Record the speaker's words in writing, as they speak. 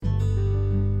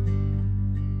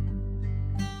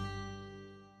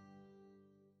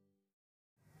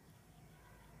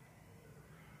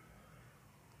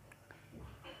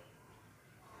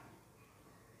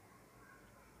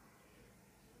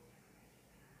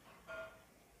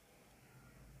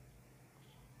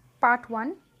Part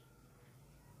 1,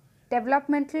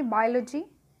 Developmental Biology,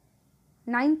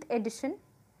 9th edition,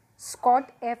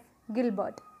 Scott F.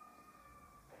 Gilbert.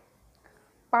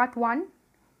 Part 1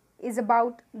 is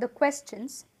about the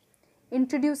questions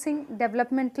introducing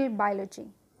developmental biology.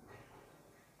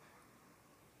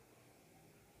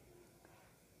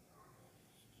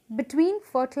 Between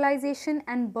fertilization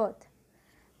and birth,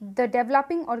 the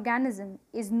developing organism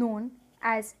is known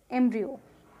as embryo.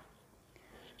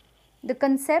 The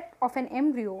concept of an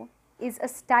embryo is a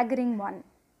staggering one,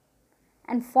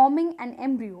 and forming an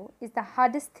embryo is the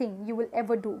hardest thing you will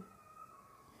ever do,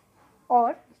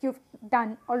 or you've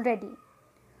done already.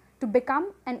 To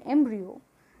become an embryo,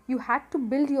 you had to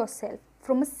build yourself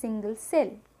from a single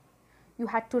cell. You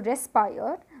had to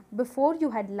respire before you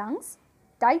had lungs,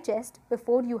 digest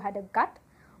before you had a gut,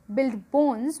 build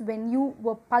bones when you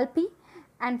were pulpy,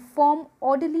 and form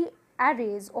orderly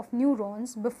arrays of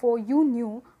neurons before you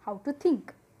knew how to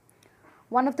think.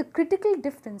 One of the critical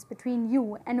differences between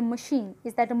you and a machine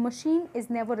is that a machine is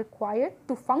never required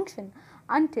to function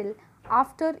until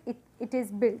after it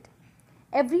is built.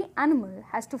 Every animal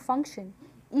has to function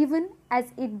even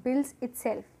as it builds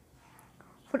itself.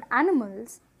 For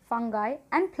animals, fungi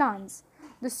and plants,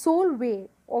 the sole way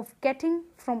of getting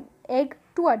from egg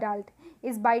to adult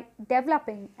is by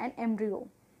developing an embryo.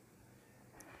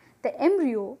 The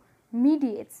embryo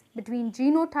mediates between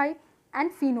genotype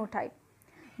and phenotype,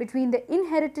 between the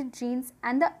inherited genes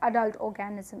and the adult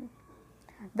organism.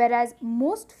 Whereas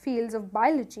most fields of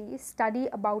biology study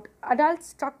about adult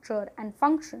structure and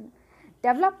function,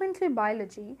 developmental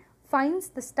biology finds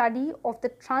the study of the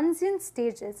transient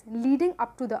stages leading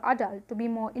up to the adult to be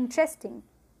more interesting.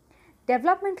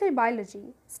 Developmental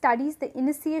biology studies the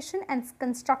initiation and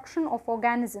construction of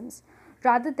organisms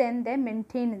rather than their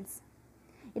maintenance.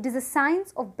 It is a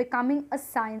science of becoming a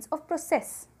science of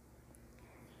process.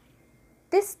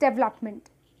 This development,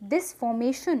 this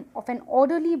formation of an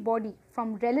orderly body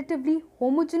from relatively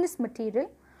homogeneous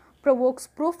material provokes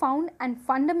profound and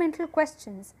fundamental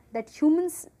questions that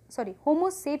Homo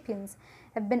sapiens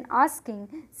have been asking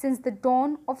since the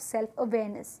dawn of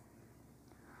self-awareness.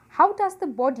 How does the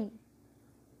body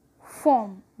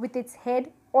form with its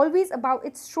head always above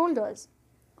its shoulders?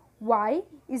 Why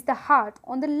is the heart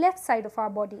on the left side of our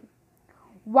body?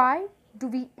 Why do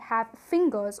we have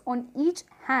fingers on each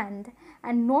hand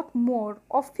and not more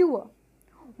or fewer?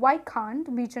 Why can't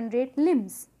we generate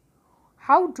limbs?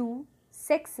 How do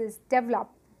sexes develop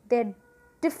their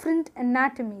different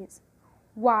anatomies?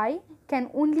 Why can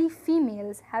only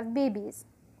females have babies?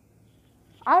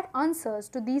 Our answers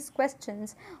to these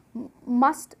questions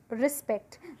must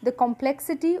respect the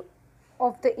complexity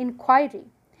of the inquiry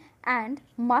and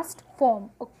must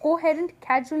form a coherent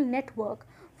causal network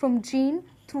from gene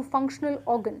through functional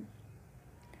organ.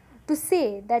 To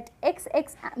say that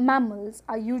XX mammals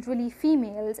are usually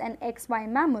females and XY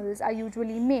mammals are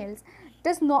usually males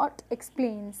does not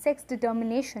explain sex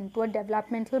determination to a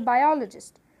developmental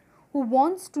biologist who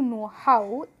wants to know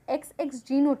how XX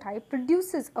genotype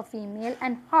produces a female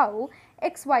and how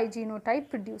XY genotype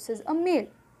produces a male.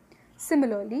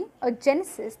 Similarly, a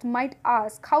geneticist might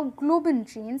ask how globin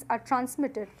genes are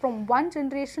transmitted from one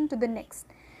generation to the next,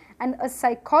 and a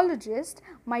psychologist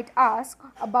might ask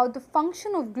about the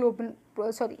function of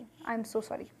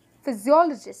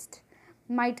physiologist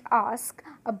might ask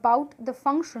about the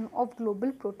function of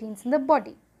global proteins in the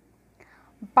body.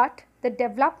 But the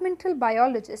developmental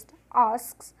biologist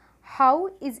asks, how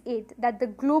is it that the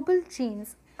global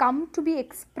genes come to be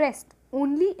expressed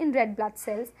only in red blood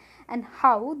cells and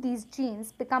how these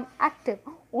genes become active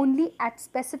only at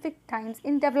specific times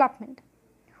in development?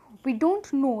 We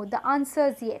don't know the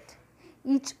answers yet.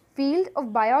 Each field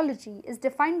of biology is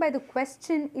defined by the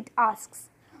question it asks.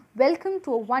 Welcome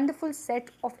to a wonderful set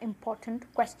of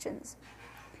important questions.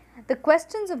 The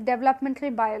questions of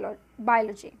developmental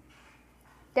biology.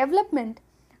 Development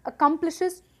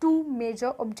accomplishes two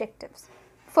major objectives.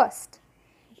 First,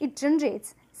 it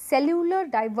generates cellular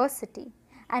diversity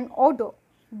and order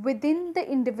within the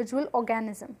individual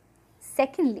organism.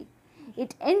 Secondly,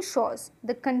 it ensures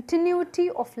the continuity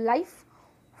of life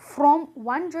from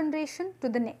one generation to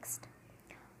the next.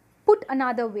 Put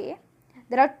another way,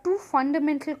 there are two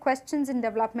fundamental questions in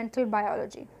developmental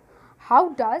biology. How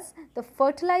does the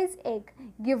fertilized egg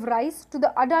give rise to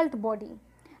the adult body?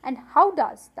 And how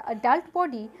does the adult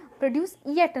body produce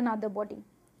yet another body?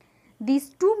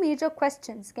 These two major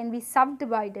questions can be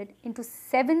subdivided into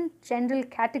 7 general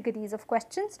categories of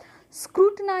questions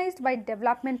scrutinized by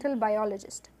developmental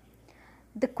biologists.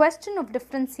 The question of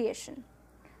differentiation.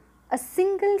 A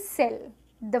single cell,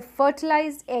 the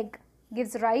fertilized egg,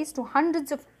 gives rise to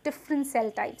hundreds of different cell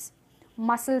types.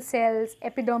 muscle cells,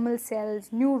 epidermal cells,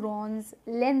 neurons,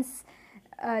 lens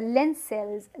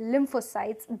cells,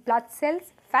 lymphocytes, blood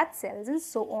cells, fat cells, and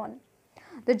so on.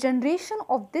 The generation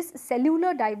of this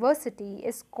cellular diversity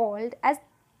is called as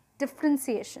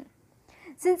differentiation.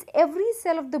 Since every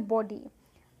cell of the body,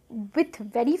 with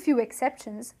very few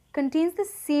exceptions, contains the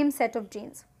same set of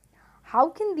genes, how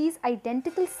can these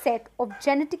identical set of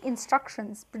genetic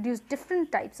instructions produce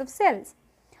different types of cells?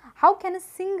 How can a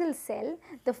single cell,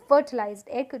 the fertilized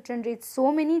egg, generate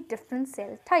so many different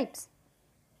cell types?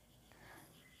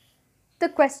 The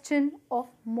question of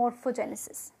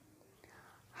morphogenesis.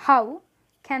 How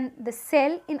can the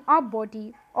cell in our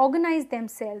body organize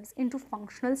themselves into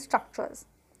functional structures?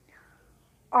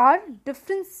 Our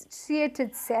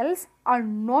differentiated cells are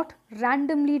not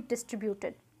randomly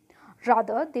distributed.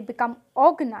 Rather, they become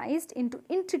organized into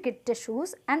intricate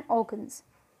tissues and organs.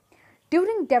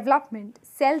 During development,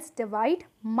 cells divide,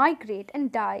 migrate,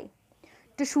 and die.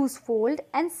 Tissues fold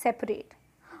and separate.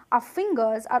 Our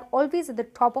fingers are always at the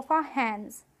top of our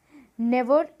hands,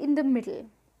 never in the middle.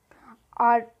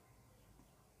 Our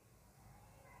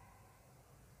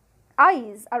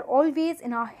eyes are always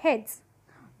in our heads,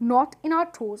 not in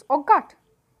our toes or gut.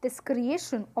 This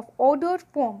creation of ordered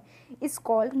form is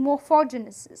called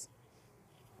morphogenesis,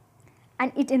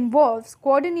 and it involves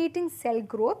coordinating cell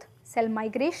growth, cell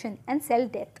migration, and cell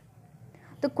death.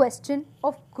 The question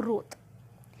of growth.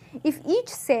 If each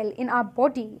cell in our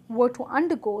body were to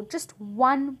undergo just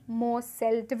one more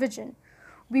cell division,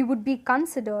 we would be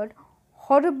considered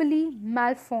horribly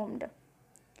malformed.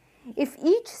 If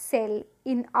each cell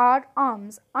in our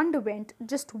arms underwent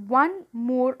just one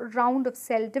more round of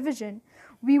cell division,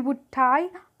 we would tie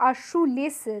our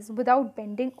shoelaces without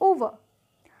bending over.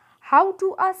 How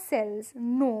do our cells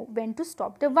know when to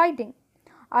stop dividing?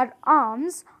 Our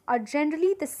arms are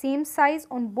generally the same size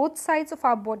on both sides of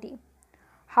our body.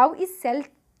 How is cell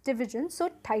division so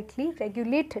tightly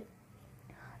regulated?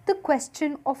 The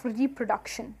question of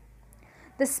reproduction.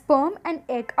 The sperm and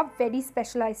egg are very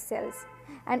specialized cells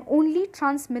and only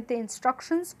transmit the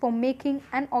instructions for making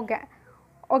an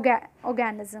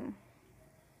organism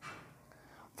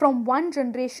from one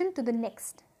generation to the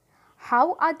next.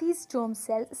 How are these germ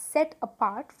cells set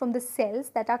apart from the cells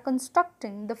that are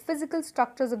constructing the physical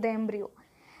structures of the embryo?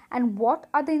 And what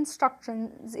are the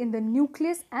instructions in the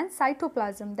nucleus and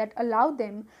cytoplasm that allow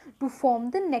them to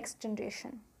form the next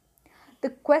generation? The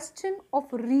question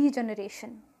of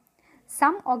regeneration.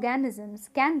 Some organisms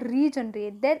can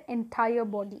regenerate their entire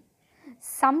body.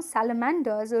 Some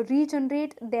salamanders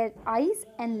regenerate their eyes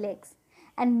and legs,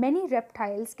 and many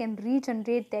reptiles can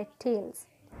regenerate their tails.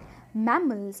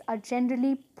 Mammals are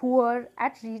generally poor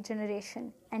at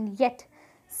regeneration, and yet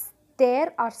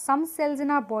there are some cells in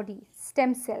our body,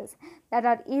 stem cells, that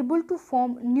are able to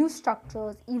form new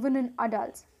structures even in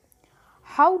adults.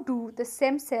 How do the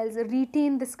stem cells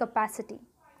retain this capacity?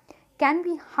 Can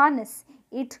we harness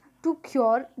it to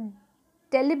cure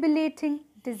debilitating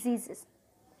diseases?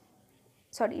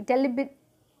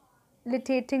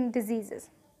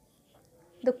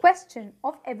 The question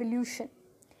of evolution.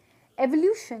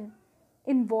 Evolution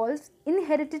involves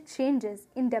inherited changes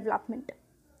in development.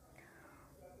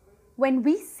 When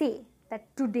we say that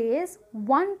today's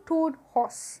one-toed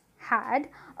horse had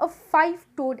a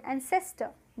five-toed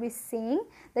ancestor, we're saying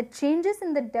that changes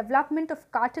in the development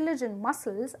of cartilage and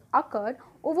muscles occurred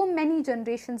over many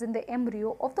generations in the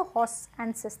embryo of the horse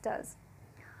ancestors.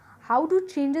 How do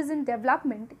changes in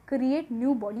development create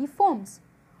new body forms?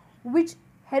 Which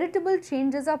heritable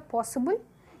changes are possible?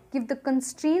 Give the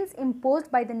constraints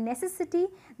imposed by the necessity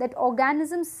that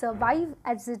organisms survive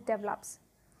as it develops.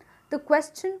 The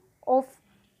question of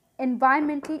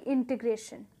environmental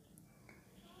integration.